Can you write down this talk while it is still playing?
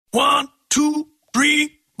1, 2,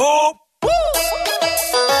 3, 4.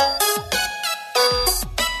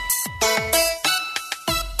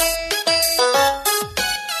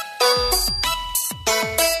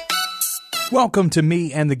 Welcome to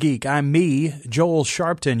Me and the Geek. I'm me, Joel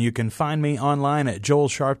Sharpton. You can find me online at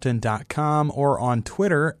joelsharpton.com or on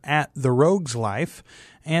Twitter at The Rogues Life.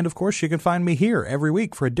 And, of course, you can find me here every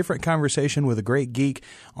week for a different conversation with a great geek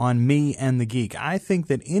on Me and the Geek. I think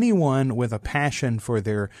that anyone with a passion for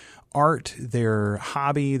their art, their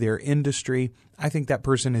hobby, their industry, I think that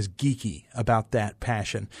person is geeky about that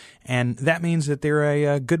passion. And that means that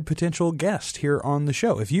they're a good potential guest here on the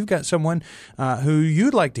show. If you've got someone who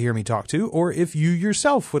you'd like to hear me talk to, or if you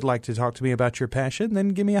yourself would like to talk to me about your passion, then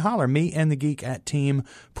give me a holler. Me and the Geek at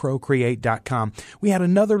teamprocreate.com. We had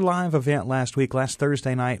another live event last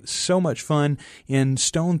Thursday night. So much fun in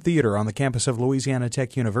Stone Theater on the campus of Louisiana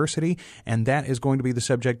Tech University. And that is going to be the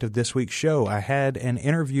subject of this week's show. I had an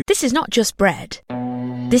interview. This is not just bread.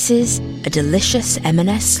 This is a delicious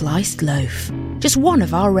M&S sliced loaf. Just one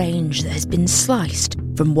of our range that has been sliced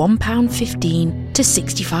from £1.15 to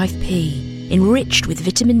 65p. Enriched with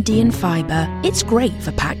vitamin D and fibre, it's great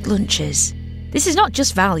for packed lunches. This is not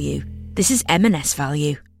just value, this is M&S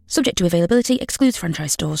value. Subject to availability, excludes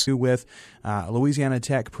franchise stores. With Louisiana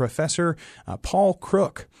Tech professor Paul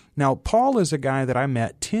Crook. Now, Paul is a guy that I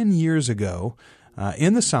met 10 years ago.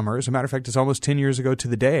 In the summer. As a matter of fact, it's almost 10 years ago to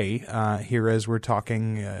the day here as we're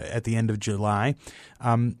talking at the end of July.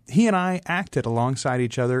 He and I acted alongside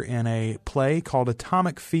each other in a play called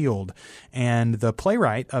Atomic Field. And the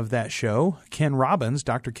playwright of that show, Ken Robbins,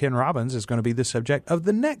 Dr. Ken Robbins, is going to be the subject of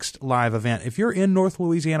the next live event. If you're in North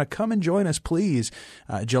Louisiana, come and join us, please.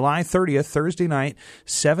 July 30th, Thursday night,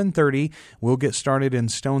 7:30. We'll get started in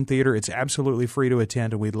Stone Theater. It's absolutely free to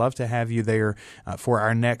attend, and we'd love to have you there for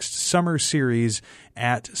our next summer series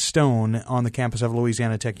at Stone on the campus of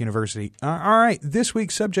Louisiana Tech University. All right, this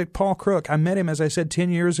week's subject, Paul Crook. I met him, as I said, 10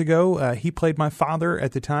 years ago. He played my father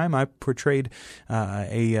at the time. I portrayed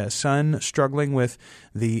a son struggling with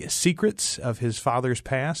the secrets of his father's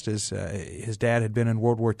past, as his dad had been in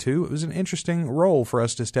World War II. It was an interesting role for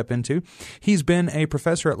us to step into. He's been a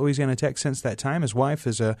professor at Louisiana Tech since that time. His wife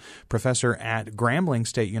is a professor at Grambling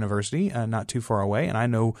State University, not too far away, and I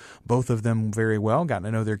know both of them very well, gotten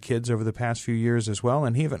to know their kids over the past few years as well,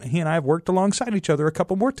 and he and I have worked alongside each other a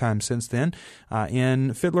couple more times since then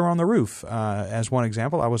in Fiddler on the Roof. As one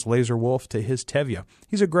example, I was Laser Wolf to his Tevye.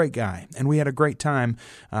 He's a great guy, and we had a great time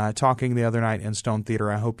talking the other night in Stone Theater.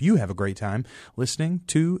 I hope you have a great time listening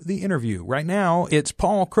to the interview. Right now, it's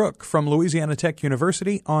Paul Crook from Louisiana Tech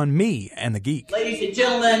University on Me and the Geek. Ladies and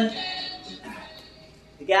gentlemen,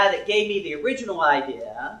 the guy that gave me the original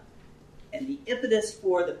idea and the impetus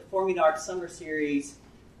for the Performing Arts Summer Series,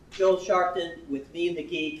 Joel Sharpton with Me and the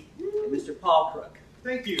Geek, and Mr. Paul Crook.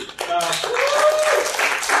 Thank you.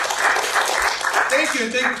 Thank you,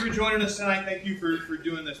 and thank you for joining us tonight. Thank you for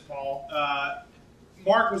doing this, Paul.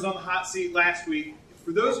 Mark was on the hot seat last week.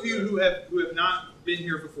 For those of you who have not been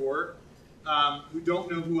here before, who don't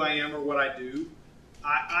know who I am or what I do,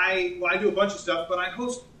 I do a bunch of stuff, but I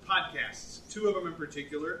host podcasts, two of them in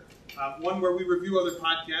particular. One where we review other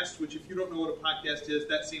podcasts, which if you don't know what a podcast is,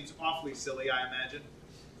 that seems awfully silly, I imagine.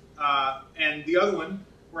 And the other one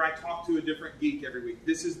where I talk to a different geek every week.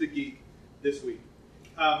 This is the geek this week.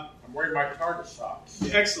 I'm wearing my Target socks.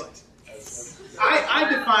 Excellent. I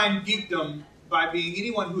define geekdom by being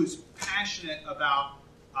anyone who is passionate about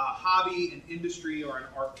a hobby, an industry, or an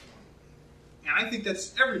art form. And I think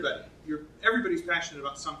that's everybody. Everybody's passionate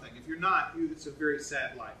about something. If you're not, it's a very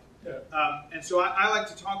sad life. Yeah. And so I like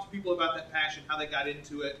to talk to people about that passion, how they got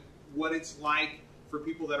into it, what it's like for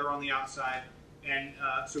people that are on the outside. And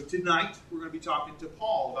so tonight, we're going to be talking to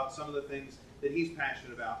Paul about some of the things that he's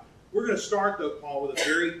passionate about. We're going to start, though, Paul, with a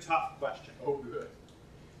very tough question. Oh, good.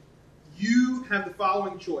 You have the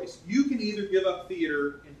following choice. You can either give up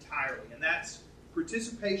theater entirely, and that's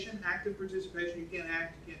participation, active participation. You can't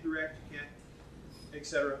act, you can't direct, you can't,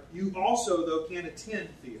 etc. You also, though, can't attend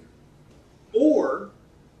theater. Or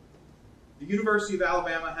the University of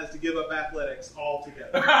Alabama has to give up athletics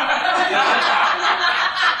altogether.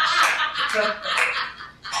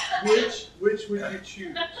 Which would you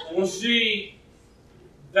choose? Well, see,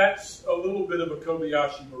 that's a little bit of a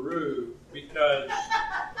Kobayashi Maru, because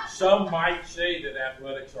some might say that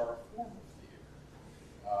athletics are a form of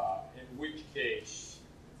theater, in which case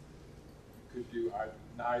you could do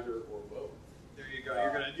neither or both. There you go.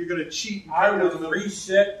 You're gonna cheat. I would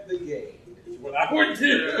reset the game. Is what I would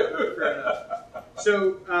do. Fair enough.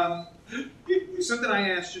 So, something I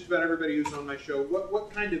ask just about everybody who's on my show: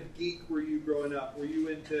 what kind of geek were you growing up? Were you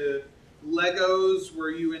into Legos?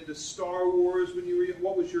 Were you into Star Wars when you were?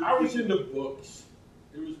 What was your? I was into books.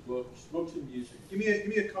 It was books and music. Give me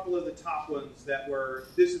a couple of the top ones that were.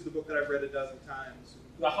 This is the book that I've read a dozen times.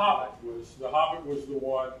 The Hobbit was the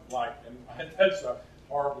one, like, and that's a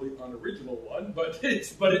horribly unoriginal one, but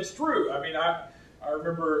it's true. I mean, I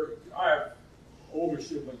remember I have older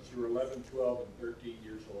siblings who are 11, 12, and 13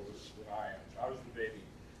 years older than I am. So I was the baby,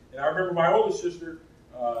 and I remember my oldest sister,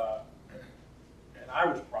 and I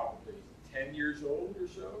was probably 10 years old or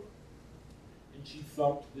so, and she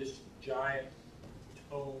thumped this giant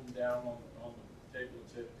tome down on the table and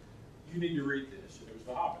said, "You need to read this," and it was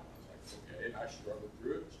The Hobbit. Okay, and I struggled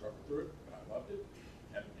through it, but I loved it.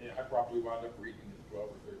 And I probably wound up reading it 12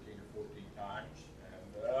 or 13 or 14 times.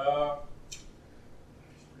 And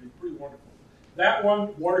it's pretty wonderful. That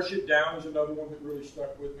one, Watership Down, is another one that really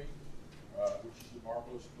stuck with me, which is a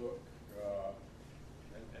marvelous book.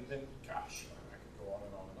 And then, gosh, I could go on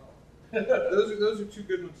and on and on. Those are two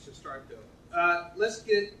good ones to start, though. Let's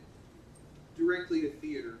get directly to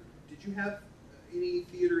theater. Did you have any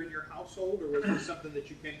theater in your household, or was it something that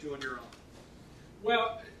you came to on your own?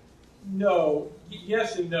 Well, no.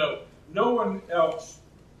 Yes and no. No one else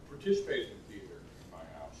participated in theater in my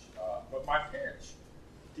house, but my parents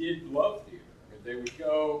did love theater. I mean, they would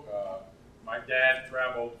go. My dad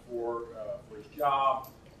traveled for his job.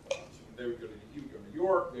 So he would go to New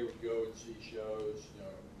York. They would go and see shows.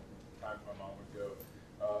 Times my mom would go.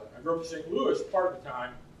 I grew up in St. Louis part of the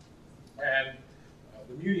time, and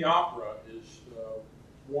the Muni Opera is a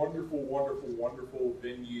wonderful, wonderful, wonderful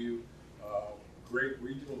venue, great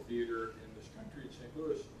regional theater in this country in St.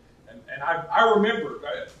 Louis. And I remember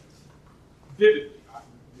vividly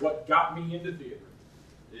what got me into theater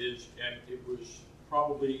is, and it was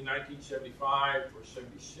probably 1975 or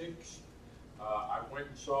 76. I went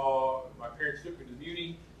and saw, my parents took me to the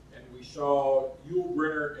Muni, and we saw Yul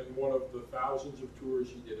Brynner in one of the thousands of tours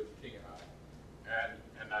he did of King and I.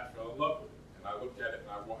 And I fell in love with it. And I looked at it,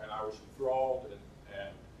 and I was enthralled, and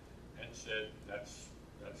said, that's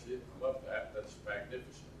it. I love that. That's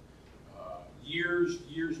magnificent.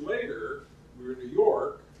 Years later, we were in New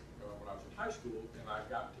York when I was in high school, and I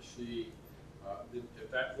got to see,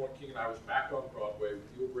 at that point, King and I was back on Broadway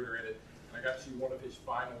with Yul Brynner in it, and I got to see one of his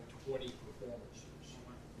final 20 performances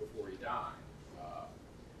before he died,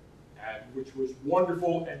 and which was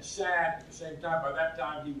wonderful and sad at the same time. By that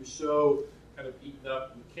time, he was so kind of eaten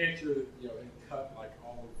up with cancer, and cut like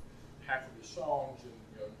half of his songs, and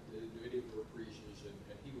didn't do any of the reprises,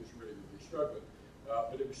 and he was really struggling.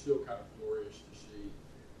 But it was still kind of glorious to see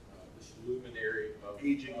this luminary of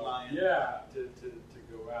aging lion. Yeah, to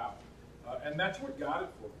go out, and that's what got it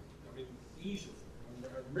for me. I mean, easily. I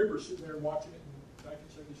remember sitting there and watching it in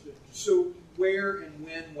 1976. So, where and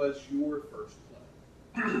when was your first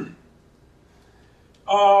play?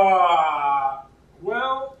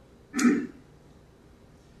 Well, I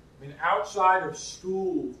mean, outside of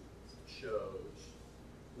school shows,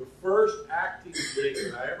 the first acting gig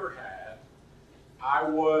that I ever had, I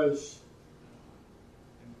was,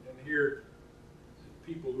 and here,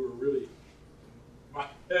 people who are really,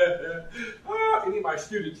 any of my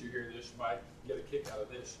students who hear this might get a kick out of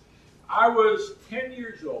this. I was 10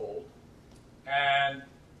 years old, and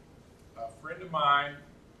a friend of mine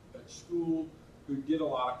at school who did a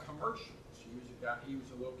lot of commercials. He was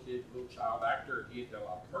a little kid, little child actor, and he had done a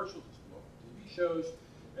lot of commercials, TV shows,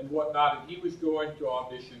 and whatnot. And he was going to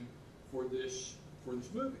audition for this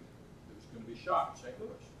movie that was going to be shot in St. Louis.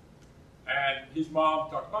 And his mom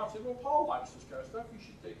talked about it and said, "Well, Paul likes this kind of stuff. You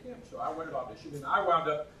should take him." So I went and auditioned, and I wound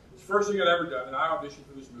up. It was the first thing I'd ever done, and I auditioned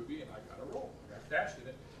for this movie, and I got a role. I got cast in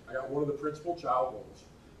it. I got one of the principal child roles,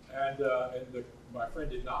 and my friend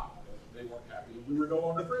did not. They weren't happy. We were no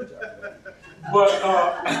longer friends after that. But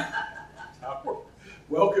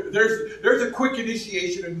welcome. There's a quick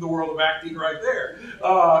initiation into the world of acting right there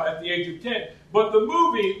at the age of 10. But the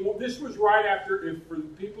movie, this was right after, for the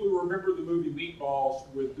people who remember the movie Meatballs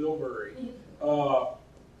with Bill Murray,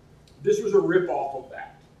 this was a rip-off of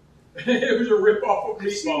that. It was a rip-off of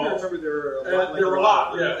Meatballs. I remember there were a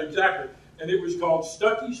lot. Yeah, exactly. And it was called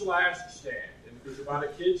Stucky's Last Stand. And it was about a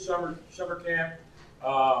kid's summer camp.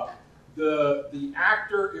 The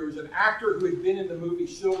actor, it was an actor who had been in the movie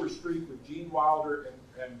Silver Streak with Gene Wilder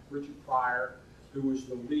and Richard Pryor, who was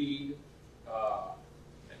the lead.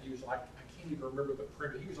 And he was like, I can't even remember the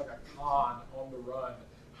print. He was like a con on the run,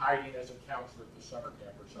 hiding as a counselor at the summer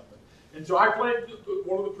camp or something. And so I played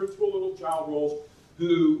one of the principal little child roles,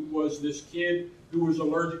 who was this kid who was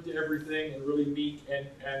allergic to everything and really meek and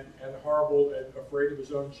horrible and afraid of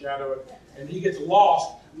his own shadow. And he gets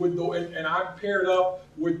lost with and I'm paired up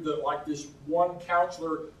with this one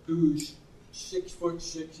counselor whose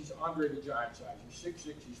 6'6". He's Andre the Giant size. He's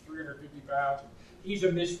 6'6". He's 350 pounds. He's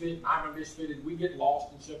a misfit. I'm a misfit. And we get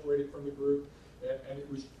lost and separated from the group. And it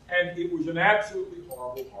was an absolutely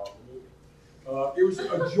horrible movie. It was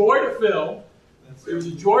a joy to film. It was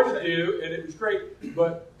a joy to do, and it was great.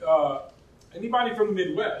 But anybody from the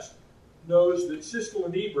Midwest knows that Siskel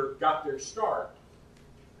and Ebert got their start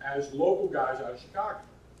as local guys out of Chicago.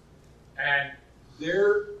 And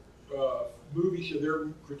their movie show, their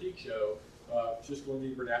critique show, Siskel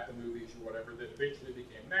and Ebert at the movies or whatever, that eventually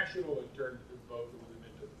became national and turned both of them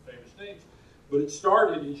into famous names. But it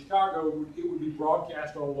started in Chicago. It would be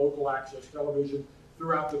broadcast on local access television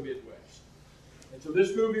throughout the Midwest. And so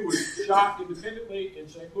this movie was shot independently in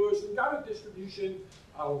St. Louis and got a distribution,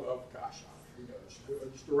 I don't know, who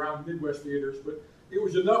knows, just around Midwest theaters. But it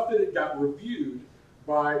was enough that it got reviewed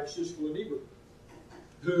by Siskel and Ebert,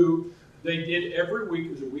 who they did every week.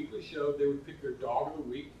 It was a weekly show. They would pick their dog of the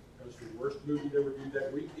week. It was the worst movie they reviewed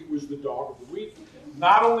that week. It was the dog of the week.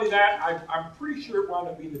 Not only that, I'm pretty sure it wound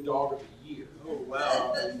up being the dog of the year. Oh,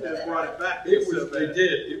 wow. They brought it back. They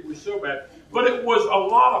did. It was so bad. But it was a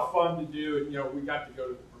lot of fun to do. And, we got to go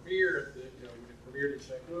to the premiere. We premiered in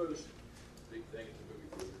St. Louis. Big thing at the movie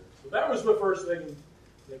theater. So that was the first thing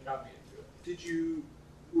that got me into it.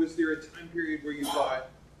 Was there a time period where you thought,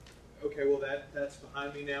 okay, well, that's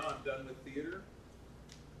behind me now. I'm done with theater?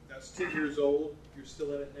 That's 10 years old. You're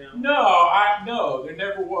still in it now? No, there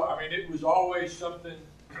never was. I mean, it was always something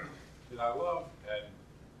that I loved, and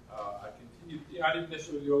I continued. I didn't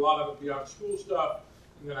necessarily do a lot of it beyond school stuff,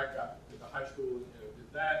 and then I got into high school and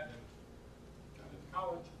did that, and then got into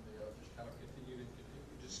college, and just kind of continued.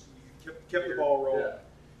 You kept the ball rolling.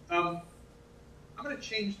 Yeah. I'm going to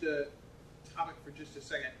change the topic for just a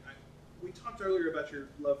second. We talked earlier about your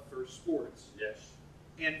love for sports. Yes.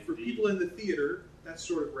 And for people in the theater, that's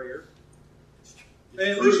sort of rare. It's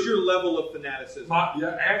at true. Least your level of fanaticism.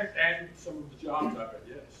 And some of the jobs of it,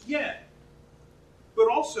 yes. Yeah. But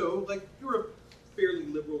also, you're a fairly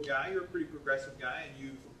liberal guy. You're a pretty progressive guy, and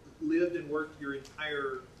you've lived and worked your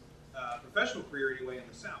entire professional career anyway in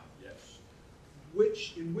the South. Yes.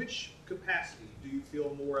 In which capacity do you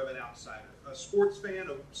feel more of an outsider? A sports fan,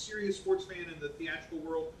 a serious sports fan in the theatrical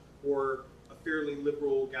world, or a fairly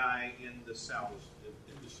liberal guy in the South?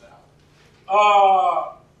 In the South.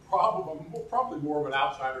 Probably more of an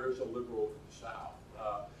outsider as a liberal in the South.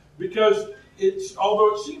 Because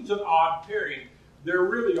although it seems an odd pairing, there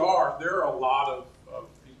are a lot of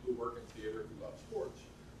people who work in theater who love sports,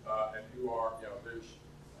 and who are, there's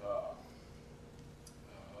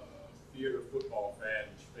theater football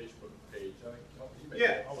fans Facebook page. I think I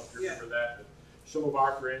don't know if you remember that. But some of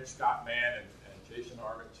our friends, Scott Mann and Jason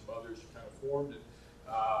Arnott, and some others kind of formed it.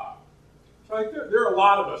 So I think there are a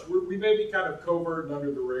lot of us. We may be kind of covert and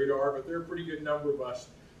under the radar, but there are a pretty good number of us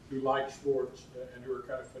who like sports and who are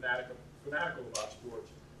kind of fanatical about sports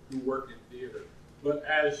who work in theater. But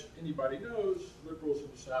as anybody knows, liberals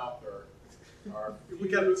in the South are we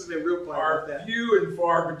got to say real quiet about that. Few and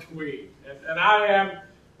far between. And I am,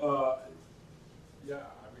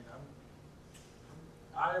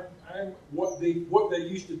 I'm what they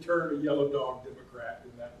used to term a yellow dog Democrat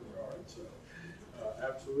in that regard. So,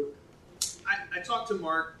 absolutely. I talked to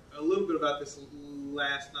Mark a little bit about this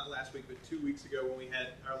not last week, but 2 weeks ago when we had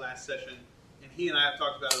our last session, and he and I have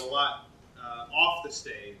talked about it a lot off the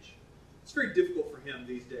stage. It's very difficult for him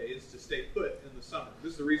these days to stay put in the summer.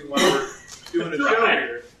 This is the reason why we're doing a show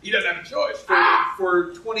here. He doesn't have a choice.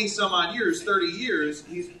 For 20 some odd years, 30 years,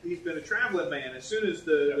 he's been a traveling man. As soon as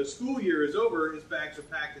the school year is over, his bags are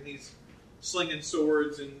packed and he's slinging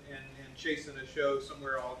swords and chasing a show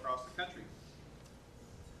somewhere all across the country.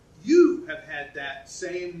 You have had that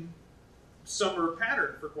same summer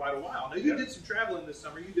pattern for quite a while. Now, you did some traveling this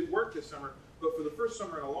summer. You did work this summer. But for the first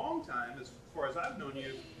summer in a long time, as far as I've known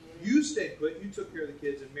you, you stayed put. You took care of the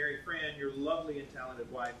kids. And Mary Fran, your lovely and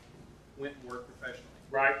talented wife, went and worked professionally.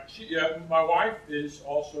 Right. My wife is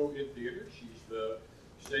also in theater. She's the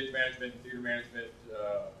stage management and theater management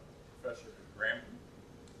professor at Grambling.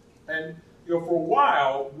 And for a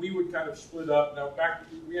while, we would kind of split up. Now,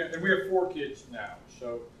 we have 4 kids now,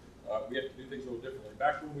 so we have to do things a little differently.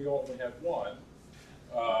 Back when we only had one,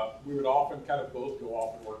 we would often kind of both go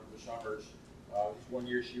off and work in the summers. One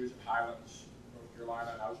year she was at Highlands, North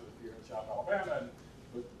Carolina, and I was at the theater in South Alabama.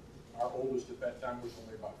 But our oldest at that time was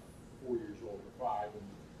only about 4 years old or 5, and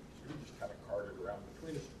so we just kind of carted around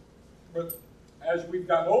between us. But as we've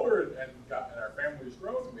gotten older and our family has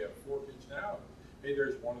grown, and we have 4 kids now. And, hey,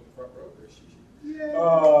 there's one in the front row. There's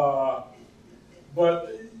Cece.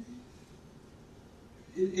 But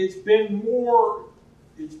it's been more.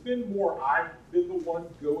 I've been the one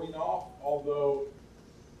going off, although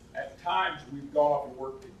at times we've gone off and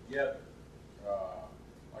worked together.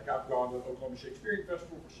 Like I've gone to the Oklahoma Shakespeare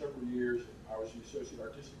Festival for several years. I was the associate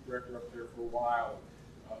artistic director up there for a while.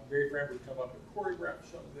 Mary Fran would come up and choreograph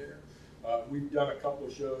something there. We've done a couple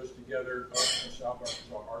of shows together up in the South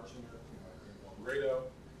Arkansas Arts Center in Laredo.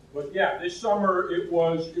 But yeah, this summer it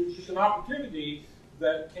was just an opportunity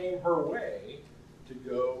that came her way to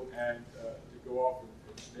go and to go off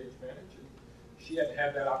and stage manage. And she hadn't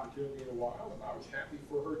had that opportunity in a while, and I was happy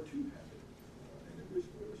for her to have it. And it was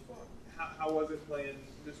fun. How was it playing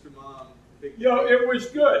Mr. Mom? It was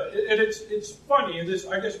good. And it's funny, and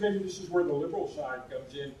I guess maybe this is where the liberal side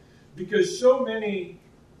comes in, because so many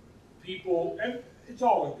people, and it's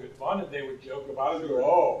all in good fun, and they would joke about it, and go,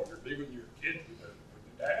 "Oh, you're leaving your kid with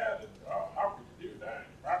the dad, and how could you do that?"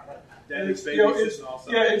 Daddy's babies and all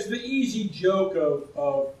stuff. Yeah, it's the easy joke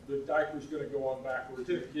of the diaper's going to go on backwards.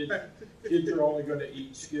 The kids are only going to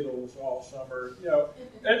eat Skittles all summer.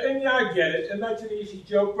 And yeah, I get it, and that's an easy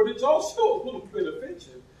joke, but it's also a little bit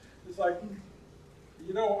offensive. It's like,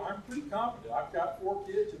 I'm pretty confident. I've got 4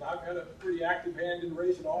 kids, and I've had a pretty active hand in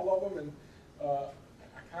raising all of them, and I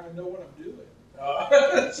kind of know what I'm doing.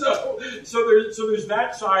 So there's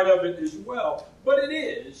that side of it as well. But it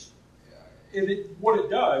is, what it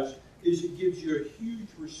does is it gives you a huge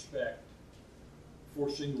respect for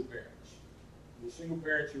single parents. The single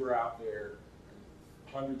parents who are out there,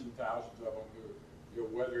 hundreds and thousands of them, who,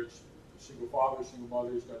 whether it's single fathers, single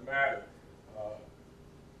mothers, doesn't matter.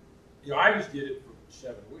 I just did it for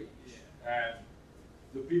 7 weeks. Yeah. And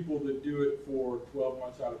the people that do it for 12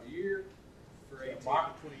 months out of the year, for 18 to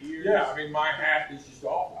 20 years. Yeah, I mean, my hat is just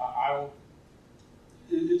off.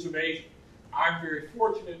 It's amazing. I'm very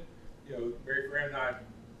fortunate. Mary Fran and I have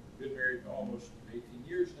been married almost 18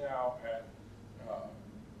 years now,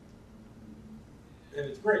 and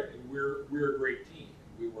it's great. And we're a great team.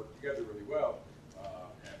 We work together really well,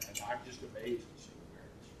 and I'm just amazed at single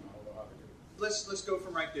parents. I don't know how they do it. Let's go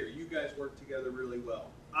from right there. You guys work together really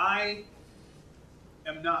well. I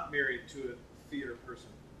am not married to a theater person,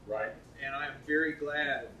 right? And I'm very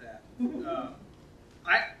glad of that.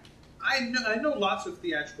 I know lots of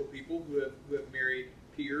theatrical people who have married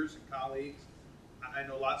peers and colleagues. I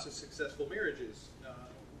know lots of successful marriages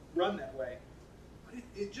run that way. But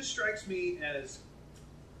it just strikes me as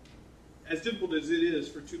difficult as it is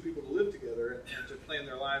for two people to live together and to plan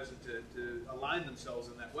their lives and to align themselves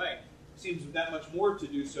in that way. It seems that much more to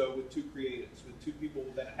do so with two creatives, with two people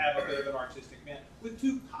that have a bit of an artistic bent, with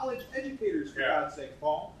two college educators, for God's sake,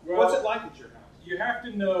 Paul. Well, what's it like at your house? You have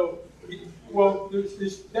to know. Well,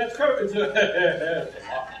 that's kind of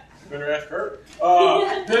better ask her.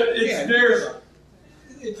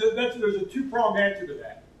 There's a two-pronged answer to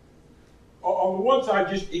that. On the one side,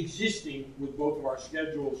 just existing with both of our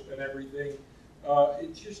schedules and everything,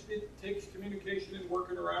 it takes communication and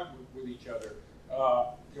working around with each other.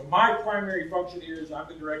 My primary function here is I'm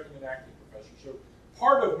the directing and acting professor, so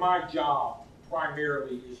part of my job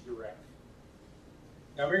primarily is directing.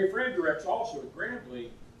 Now, Mary Fran directs also at Grambling.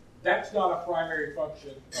 That's not a primary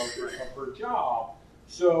function of her job.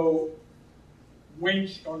 So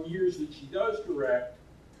on years that she does direct,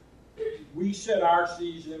 we set our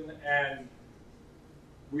season and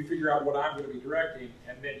we figure out what I'm going to be directing,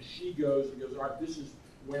 and then she goes, all right, this is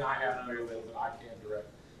when I have available that I can direct.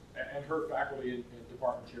 And her faculty and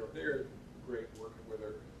department chair up there, great working with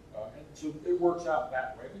her. And so it works out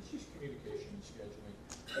that way. It's just communication and scheduling.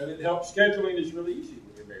 And it helps. Scheduling is really easy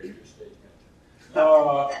when you're married to a stage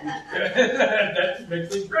manager. That makes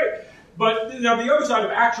things great. But now the other side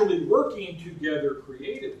of actually working together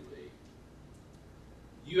creatively,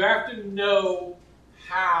 you have to know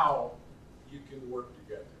how you can work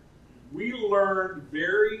together. We learned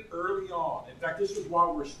very early on, in fact, this was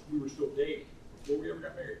while we were still dating, before we ever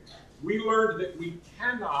got married. We learned that we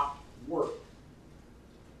cannot work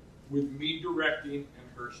with me directing and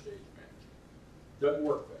her stage managing. Doesn't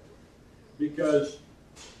work that way. Because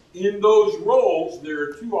in those roles, there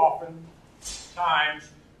are too often times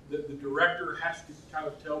that the director has to kind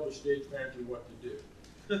of tell the stage manager what to do.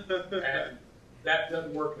 And that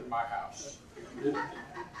doesn't work in my house.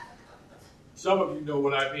 Some of you know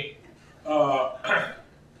what I mean.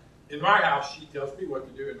 In my house, she tells me what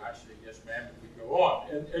to do, and I say, yes, ma'am, and we go on.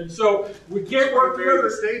 And so we can't work together.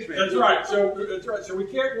 Stage manager. That's right. So we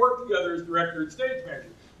can't work together as director and stage manager.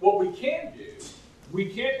 What we can do,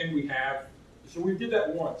 and we have, so we did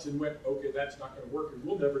that once and went, okay, that's not going to work, and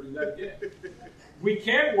we'll never do that again. We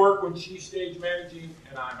can work when she's stage managing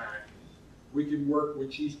and I'm acting. We can work when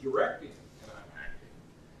she's directing and I'm acting.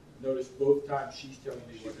 Notice both times she's telling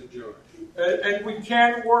me what to do. And we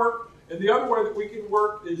can work, and the other way that we can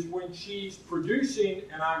work is when she's producing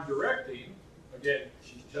and I'm directing. again,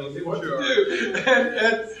 she's telling me what to do.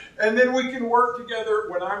 And then we can work together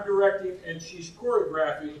when I'm directing and she's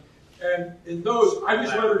choreographing. And in those, I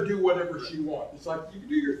just let her do whatever she wants. It's like, you can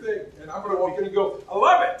do your thing. And I'm going to walk in and go, I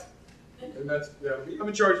love it. And I'm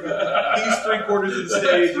in charge of these 3/4 of the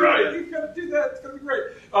stage. That's right. You've got to do that. It's going to be great.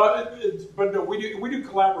 But no, we do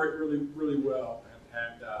collaborate really, really well.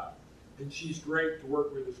 And she's great to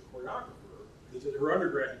work with as a choreographer. Her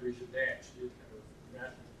undergrad degree is in dance. She has her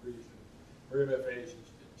master's degrees and her MFA is in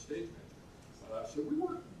stage management. So we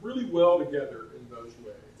work really well together in those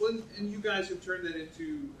ways. Well, and you guys have turned that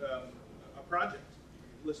into a project.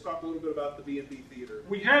 Let's talk a little bit about the B&B Theater.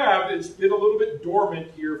 We have. It's been a little bit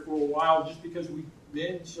dormant here for a while just because we've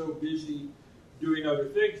been so busy doing other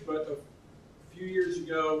things. But a few years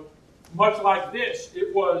ago, much like this,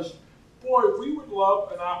 it was, boy, we would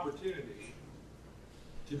love an opportunity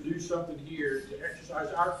to do something here, to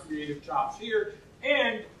exercise our creative chops here,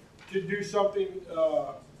 and to do something,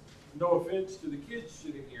 no offense to the kids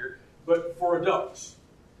sitting here, but for adults.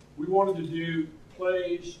 We wanted to do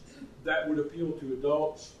plays that would appeal to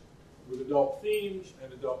adults with adult themes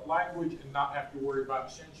and adult language and not have to worry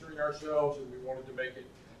about censoring ourselves, and we wanted to make it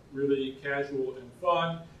really casual and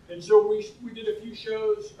fun. And so we did a few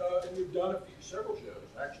shows, and we've done several shows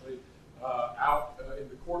actually, out in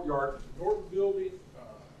the courtyard of the Norton Building,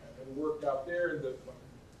 and worked out there. And the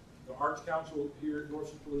Arts Council here at North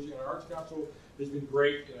Central Louisiana Arts Council has been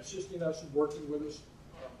great in assisting us and working with us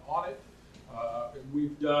on it. And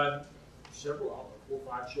we've done several, 4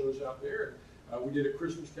 or 5 shows out there. We did a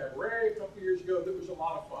Christmas cabaret a couple years ago that was a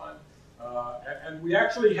lot of fun. And we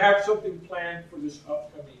actually have something planned for this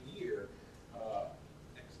upcoming year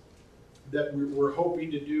that we're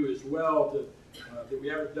hoping to do as well that we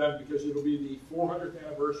haven't done, because it'll be the 400th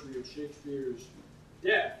anniversary of Shakespeare's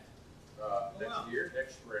death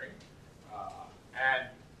next spring. And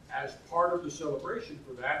as part of the celebration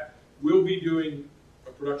for that, we'll be doing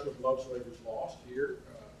a production of Love Slavers Lost here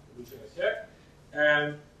at Louisiana Tech.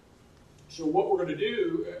 And so what we're going to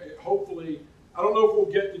do, hopefully, I don't know if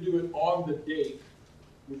we'll get to do it on the date,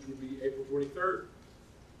 which would be April 23rd,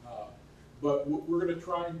 but we're going to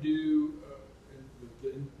try and do,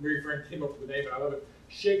 and Mary Frank came up with the name, and I love it,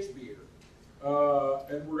 Shakespeare.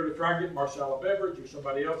 And we're going to try and get Marsala Beverage or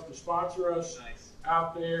somebody else to sponsor us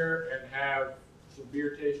out there and have some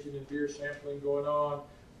beer tasting and beer sampling going on.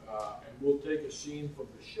 And we'll take a scene from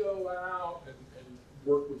the show out and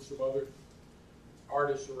work with some other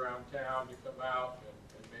artists around town to come out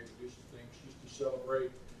and maybe do some things just to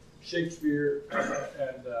celebrate Shakespeare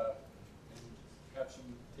and have some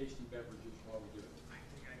tasty beverages while we do it.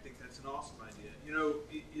 I think that's an awesome idea. You know,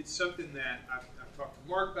 it's something that I've talked to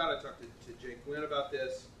Mark about. I talked to Jake Glenn about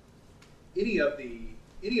this. Any of the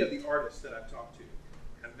artists that I've talked to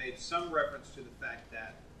have made some reference to the fact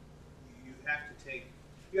that you have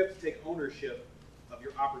to take ownership of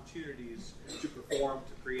your opportunities to perform,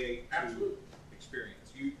 to create, to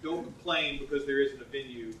experience. You don't complain because there isn't a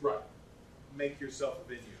venue. Right. Make yourself a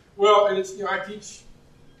venue. Well, and it's, I teach,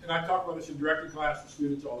 and I talk about this in directing class to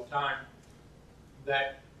students all the time,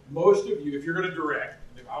 that most of you, if you're going to direct,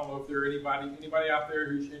 and I don't know if there are anybody out there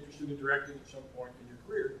who's interested in directing at some point in your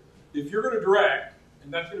career, if you're going to direct,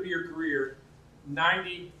 and that's going to be your career,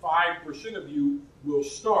 95% of you will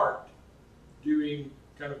start doing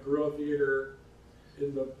kind of guerrilla theater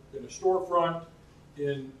in a storefront,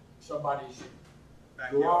 in somebody's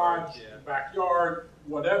garage, backyard,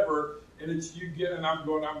 whatever. And it's and I'm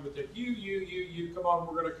going to take you, come on,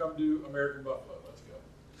 we're going to come do American Buffalo. Let's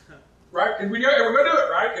go. Right? And we're going to do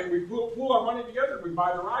it, right? And we pool our money together, we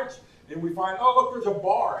buy the rights, and we find, oh, look, there's a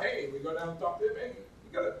bar. Hey, we go down and talk to them.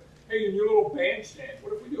 Hey, in your little bandstand,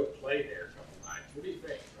 what if we do a play there a couple nights? What do you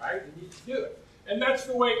think, right? And you do it. And that's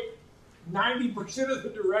the way 90% of the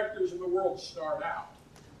directors in the world start out.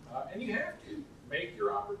 And you have to make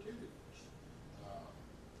your opportunities.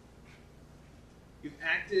 You've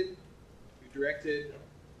acted, you've directed,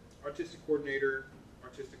 artistic coordinator,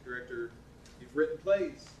 artistic director, you've written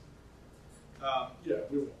plays. Yeah,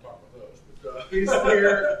 we won't talk about those. But, is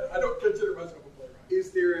there? I don't consider myself a playwright.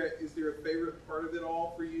 Is there a favorite part of it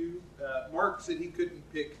all for you? Mark said he couldn't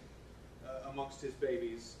pick amongst his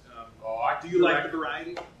babies. Do you like the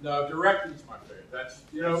variety? No, directing's my favorite. That's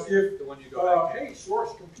if the one you go back to. Hey,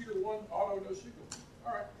 source computer 1 auto no sequel.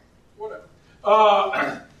 All right,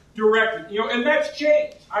 whatever. Directing, and that's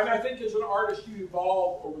changed. I think as an artist, you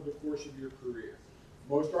evolve over the course of your career.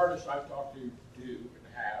 Most artists I've talked to do and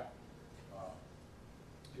have,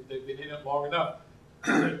 if they've been in it long enough.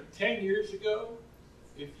 10 years ago,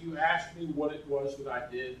 if you asked me what it was that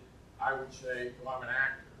I did, I would say, well, I'm an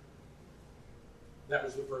actor. That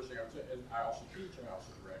was the first thing I would say. And I also teach and I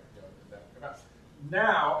also direct. And that came out.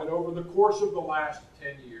 Now, and over the course of the last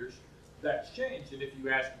 10 years, that's changed. And if you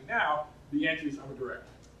ask me now, the answer is I'm a director.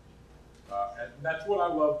 And that's what I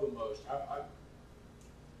love the most.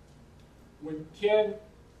 When Ken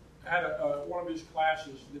had one of his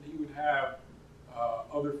classes, that he would have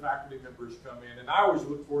other faculty members come in, and I always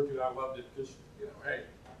looked forward to it. I loved it because, hey,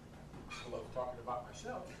 I love talking about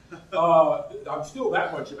myself. I'm still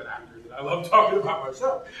that much of an actor that I love talking about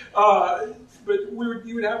myself. But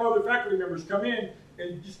you would have other faculty members come in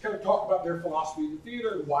and just kind of talk about their philosophy of the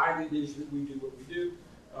theater and why it is that we do what we do.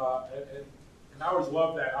 And I always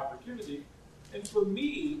love that opportunity. And for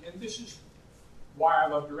me, and this is why I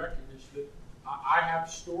love directing, is that I have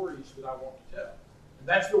stories that I want to tell. And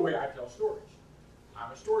that's the way I tell stories.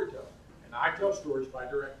 I'm a storyteller. And I tell stories by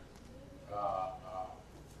directing.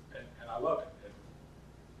 And I love it. And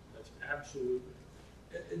that's absolutely.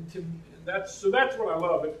 So that's what I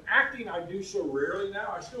love. And acting, I do so rarely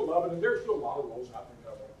now. I still love it, and there's still a lot of roles out there that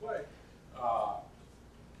I want to play.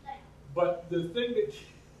 But the thing that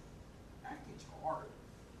acting's hard.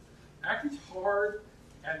 Acting's hard,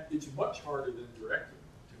 and it's much harder than directing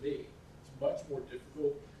to me. It's much more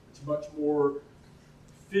difficult. It's much more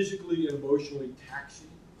physically and emotionally taxing.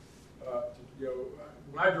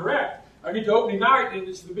 When I direct, I get to opening night, and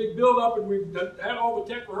it's the big build-up, and we've had all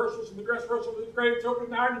the tech rehearsals and the dress rehearsals. It's great. It's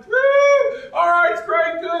opening night, and it's woo! All right, it's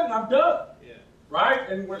great, good, and I'm done. Yeah. Right?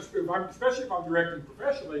 And especially if I'm directing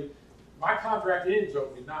professionally, my contract ends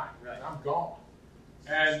opening night. Right. And I'm gone.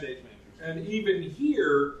 And Stage managers. and even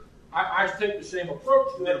here, I take the same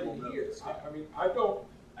approach to Minimal everything here. notice. I don't.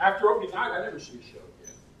 After opening night, I never see a show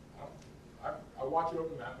again. I watch it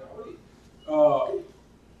opening night and I leave.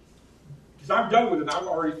 Because I'm done with it. I'm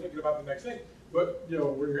already thinking about the next thing. But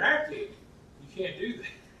when you're acting, you can't do that.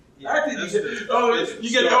 Yeah, Acting, you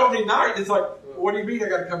get the opening night. It's like, what do you mean? I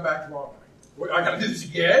got to come back tomorrow night? I got to do this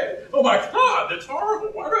again? Oh my God, that's horrible.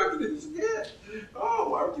 Why do I have to do this again? Oh,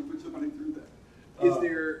 why would you put somebody through that?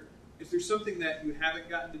 Is there something that you haven't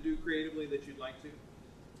gotten to do creatively that you'd like to?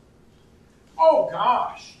 Oh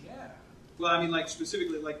gosh, yeah. Well, I mean, like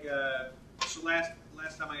specifically, so last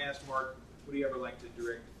time I asked Mark, would he ever like to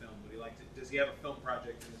direct a film? Would he like to? Does he have a film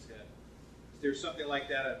project in his head? Is there something like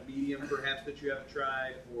that, a medium perhaps that you haven't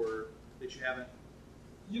tried, or that you haven't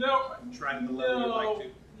tried at the level you'd like to?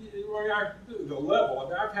 The level. I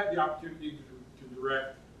mean, I've had the opportunity to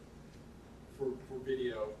direct for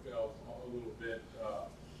video film a little bit.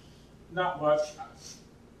 Not much.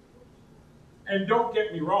 And don't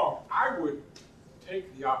get me wrong, I would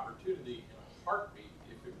take the opportunity in a heartbeat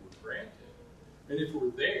if it were granted, and if it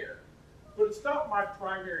were there. But it's not my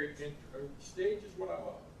primary interest. Stage is what I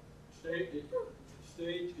love.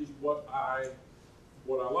 Stage is what I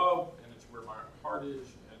love, and it's where my heart is,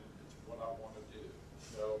 and it's what I want to do.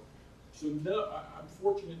 So no, I'm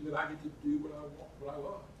fortunate that I get to do what I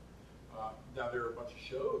love. Now there are a bunch of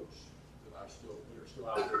shows that are still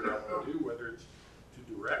out there that I want to do, whether it's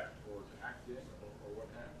to direct or to act in or what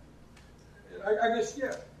have you. I guess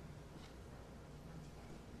yeah.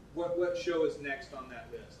 What show is next on that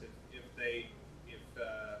list? If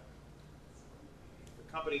the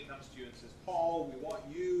company comes to you and says, Paul, we want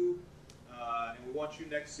you, and we want you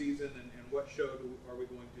next season, and what show are we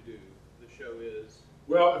going to do? The show is?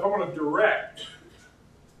 Well, if I want to direct,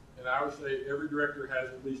 and I would say every director has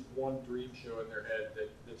at least one dream show in their head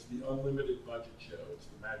that's the unlimited budget show. It's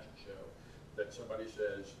the magic show that somebody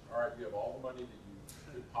says, all right, you have all the money that you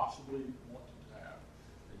could possibly want to have,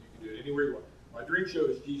 and you can do it anywhere you want. My dream show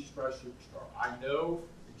is Jesus Christ Superstar. I know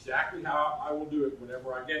exactly how I will do it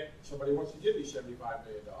whenever somebody wants to give me $75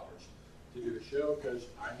 million to do a show, because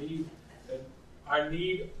I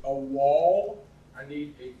need a wall. I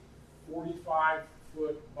need a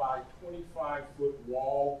 45-foot by 25-foot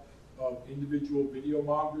wall of individual video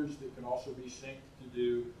monitors that can also be synced to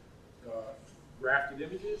do grafted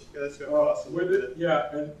images. Yeah, that's going to cost a little bit. Yeah,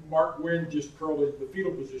 and Mark Wynn just curled into the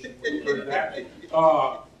fetal position when he heard that.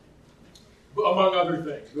 Among other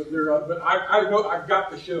things, but I know I've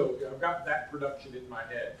got the show. I've got that production in my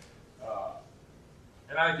head,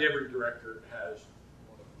 and I think every director has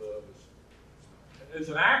one of those. As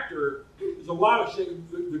an actor, there's a lot of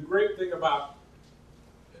the great thing about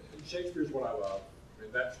Shakespeare is what I love. I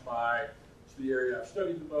mean, it's the area I've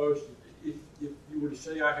studied the most. If you were to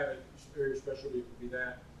say I had a area of specialty, it would be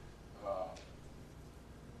that.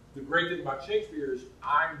 The great thing about Shakespeare is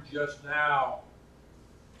I'm just now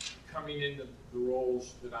coming into the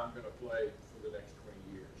roles that I'm going to play for the next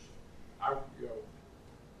 20 years.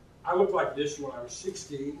 I looked like this when I was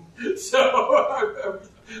 16. So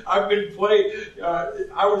I've been playing.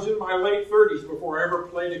 I was in my late 30s before I ever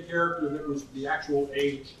played a character that was the actual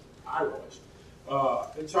age I was.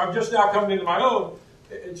 And so I'm just now coming into my own.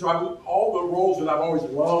 And so all the roles that I've always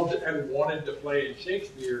loved and wanted to play in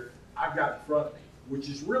Shakespeare, I've got in front of me, which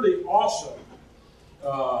is really awesome.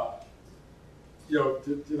 And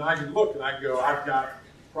I can look and I can go, I've got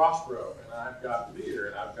Prospero, and I've got Lear,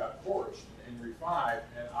 and I've got Porus, and Henry V,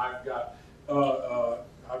 and I've got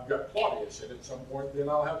Claudius, and at some point then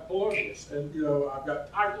I'll have Polonius, and I've got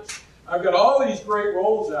Titus. I've got all these great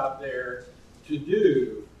roles out there to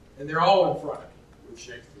do, and they're all in front of me with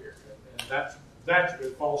Shakespeare, and that's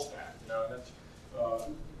with Falstaff.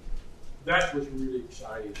 That's what's really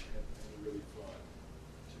exciting and really fun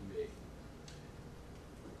to me.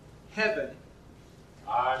 Heaven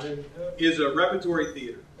is a repertory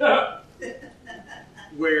theater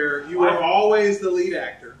where you are always the lead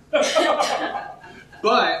actor,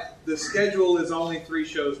 but the schedule is only 3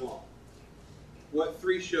 shows long. What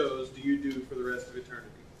 3 shows do you do for the rest of eternity?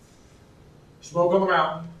 Smoke on the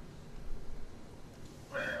Mountain,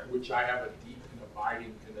 which I have a deep and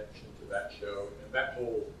abiding connection to that show and that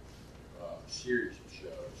whole series of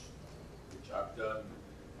shows, which I've done.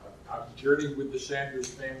 I've journeyed with the Sanders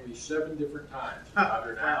family 7 different times,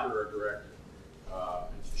 either an actor or a director.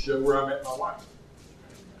 It's a show where I met my wife,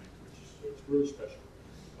 so it's really special.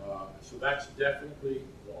 So that's definitely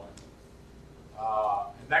one.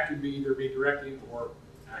 And that could be either me directing or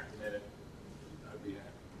acting in it. I'd be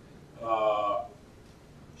happy.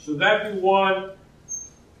 So that'd be one.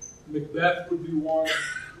 Macbeth would be one,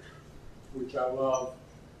 which I love.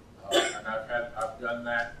 And I've done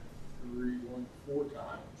that 4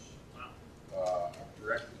 times. I've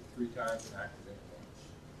directed 3 times and acted in it once.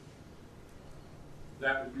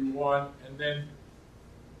 That would be one. And then,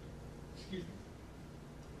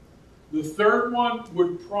 the third one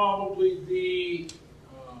would probably be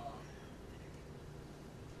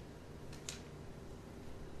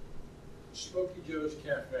Smokey Joe's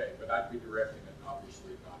Cafe, but I'd be directing it,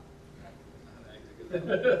 obviously, not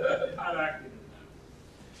acting in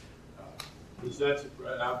that. Because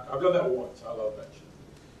I've done that once. I love that show.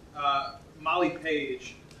 Molly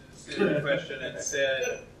Page sent a question and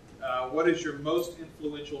said, what is your most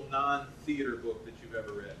influential non-theater book that you've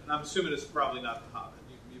ever read? And I'm assuming it's probably not The Hobbit.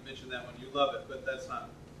 You mentioned that one. You love it, but that's not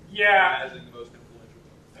the most influential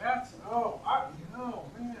book.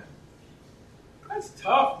 Man. That's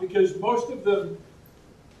tough because most of them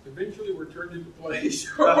eventually were turned into plays.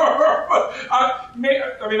 I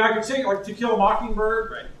could say like To Kill a Mockingbird,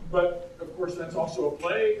 right. But of course that's also a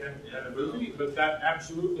play and a movie, but that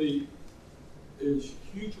absolutely is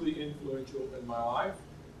hugely influential in my life.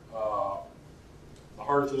 The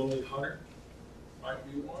Heart of the Lonely Hunter might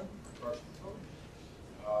be one. Carson Poe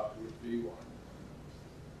would be one.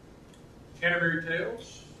 Canterbury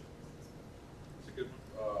Tales. That's a good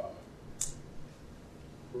one.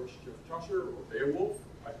 Of course, Chaucer or Beowulf.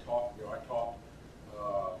 I taught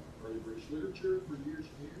early British literature for years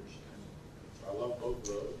and years, and so I love both of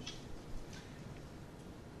those.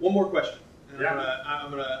 One more question. Yeah.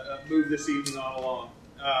 I'm gonna move this evening on along.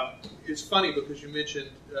 It's funny because you mentioned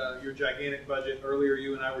your gigantic budget earlier.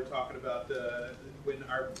 You and I were talking about when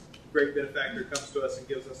our great benefactor comes to us and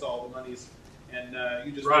gives us all the monies, and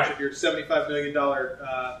you just mentioned your $75 million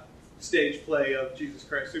stage play of Jesus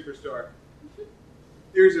Christ Superstar.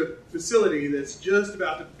 There's a facility that's just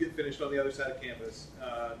about to get finished on the other side of campus.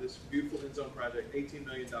 This beautiful end zone project, $18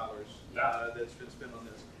 million that's been spent on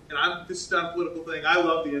this. And this is not a political thing. I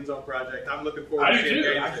love the end zone project. I'm looking forward to seeing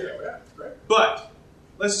it. But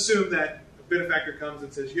let's assume that a benefactor comes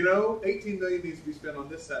and says, $18 million needs to be spent on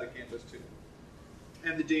this side of campus too.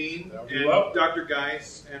 And the dean and Dr.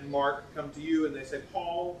 Geis and Mark come to you and they say,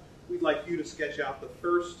 Paul, we'd like you to sketch out the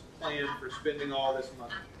first plan for spending all this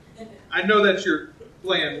money. I know that's your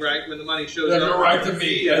plan, right? When the money shows up. They're right to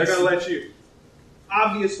me. Yeah, they're going to let you.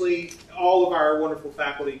 Obviously, all of our wonderful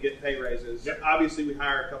faculty get pay raises. Yep. Obviously, we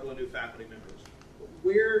hire a couple of new faculty members.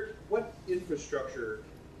 What infrastructure,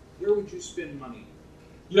 where would you spend money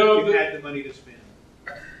if you had the money to spend?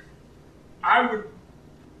 I would,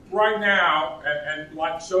 right now, and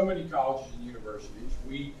like so many colleges and universities,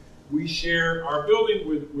 we share our building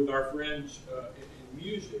with our friends in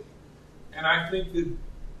music. And I think that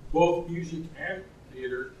both music and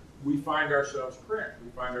theater, we find ourselves cramped.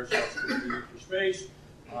 We find ourselves competing for space.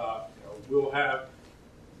 We'll have,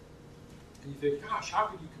 and you think, gosh, how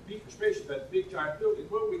could you compete for space at that big giant building?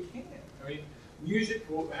 Well, we can't. I mean, music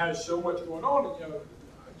has so much going on.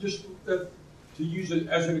 Just to use it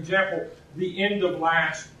as an example, the end of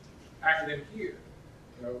last academic year,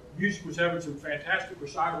 music was having some fantastic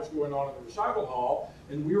recitals going on in the recital hall,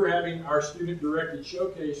 and we were having our student-directed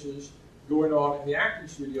showcases going on in the acting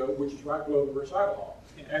studio, which is right below the recital hall.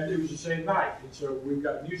 And it was the same night. And so we've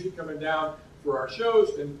got music coming down for our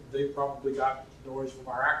shows, and they probably got noise from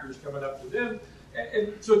our actors coming up to them.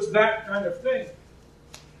 And so it's that kind of thing.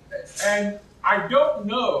 And I don't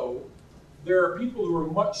know, there are people who are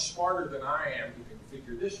much smarter than I am who can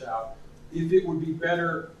figure this out, if it would be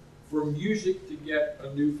better for music to get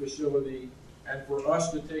a new facility and for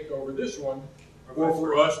us to take over this one, or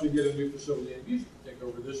for us to get a new facility and music to take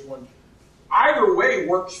over this one. Either way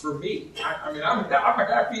works for me. I mean, I'm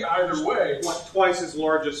happy either way. Like twice as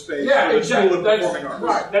large a space. Yeah, exactly. That's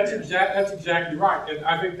right. That's exactly right. And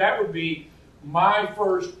I think that would be my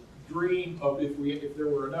first dream of if there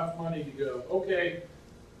were enough money to go, okay,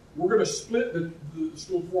 we're going to split the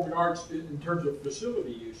School of Performing Arts in terms of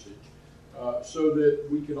facility usage, so that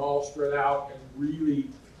we can all spread out and really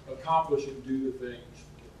accomplish and do the things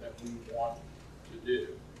that we want to do.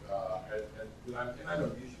 And I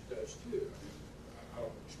know music does too. I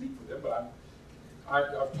don't speak for them, but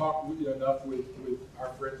I've talked enough with our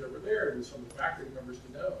friends over there and with some of the faculty members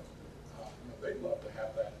to know, they'd love to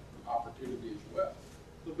have that opportunity as well.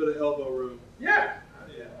 A little bit of elbow room. Yeah.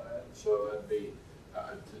 So that'd be,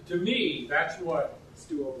 to me, that's what. Let's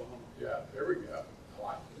do Oklahoma. Yeah, there we go. I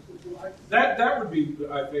like it. Would you like it? That would be,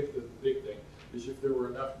 I think, the big thing, is if there were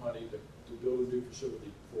enough money to build a new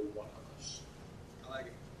facility for one of us. I like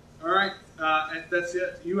it. All right, that's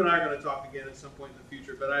it. You and I are going to talk again at some point in the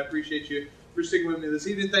future, but I appreciate you for sticking with me this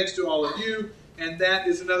evening. Thanks to all of you, and that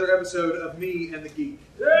is another episode of Me and the Geek.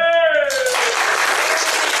 Yay!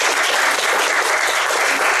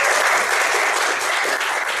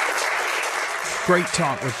 Great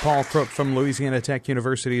talk with Paul Crook from Louisiana Tech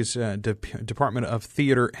University's Department of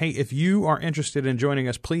Theater. Hey, if you are interested in joining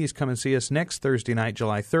us, please come and see us next Thursday night,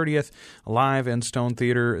 July 30th, live in Stone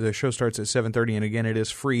Theater. The show starts at 7:30, and again, it is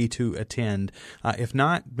free to attend. If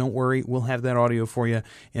not, don't worry. We'll have that audio for you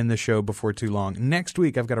in the show before too long. Next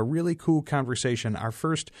week, I've got a really cool conversation. Our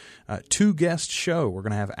first two-guest show. We're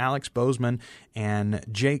going to have Alex Bozeman and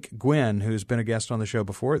Jake Gwynn, who's been a guest on the show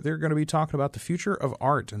before. They're going to be talking about the future of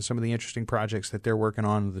art and some of the interesting projects that they're working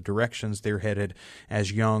on, the directions they're headed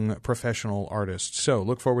as young professional artists. So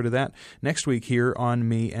look forward to that next week here on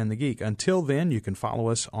Me and the Geek. Until then, you can follow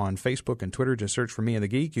us on Facebook and Twitter. Just search for Me and the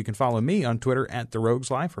Geek. You can follow me on Twitter at The Rogues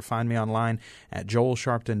Life, or find me online at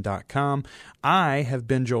joelsharpton.com. I have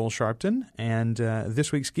been Joel Sharpton, and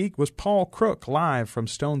this week's Geek was Paul Crook, live from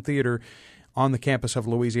Stone Theater on the campus of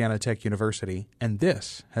Louisiana Tech University. And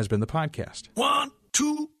this has been the podcast. 1,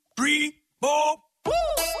 2, 3, 4. Woo!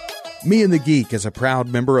 Me and the Geek is a proud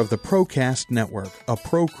member of the Procast Network, a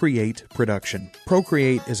Procreate production.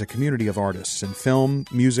 Procreate is a community of artists in film,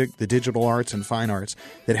 music, the digital arts, and fine arts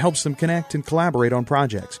that helps them connect and collaborate on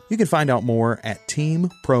projects. You can find out more at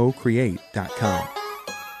teamprocreate.com.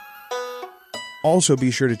 Also, be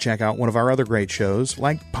sure to check out one of our other great shows,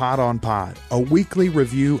 like Pod on Pod, a weekly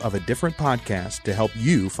review of a different podcast to help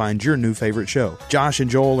you find your new favorite show. Josh and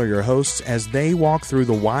Joel are your hosts as they walk through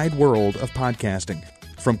the wide world of podcasting.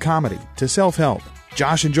 From comedy to self-help,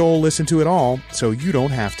 Josh and Joel listen to it all so you don't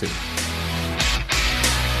have to.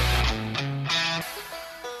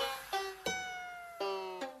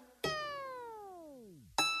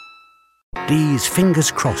 These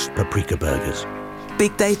fingers-crossed paprika burgers.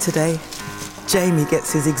 Big day today. Jamie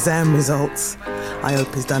gets his exam results. I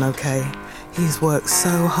hope he's done okay. He's worked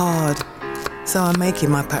so hard. So I'm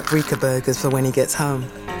making my paprika burgers for when he gets home.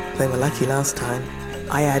 They were lucky last time.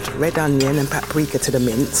 I add red onion and paprika to the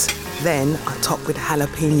mince. Then I top with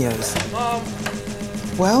jalapenos.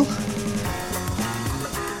 Well?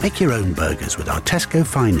 Make your own burgers with our Tesco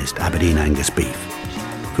finest Aberdeen Angus beef.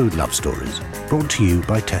 Food Love Stories, brought to you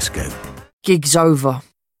by Tesco. Gig's over.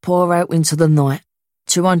 Pour out into the night.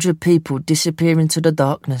 200 people disappear into the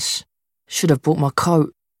darkness. Should have brought my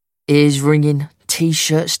coat. Ears ringing,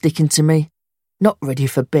 T-shirt sticking to me. Not ready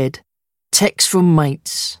for bed. Text from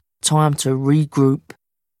mates. Time to regroup.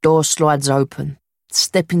 Door slides open.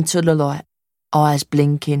 Step into the light. Eyes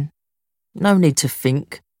blinking. No need to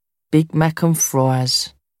think. Big Mac and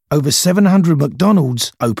fries. Over 700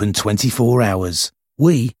 McDonald's open 24 hours.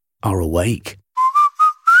 We are awake.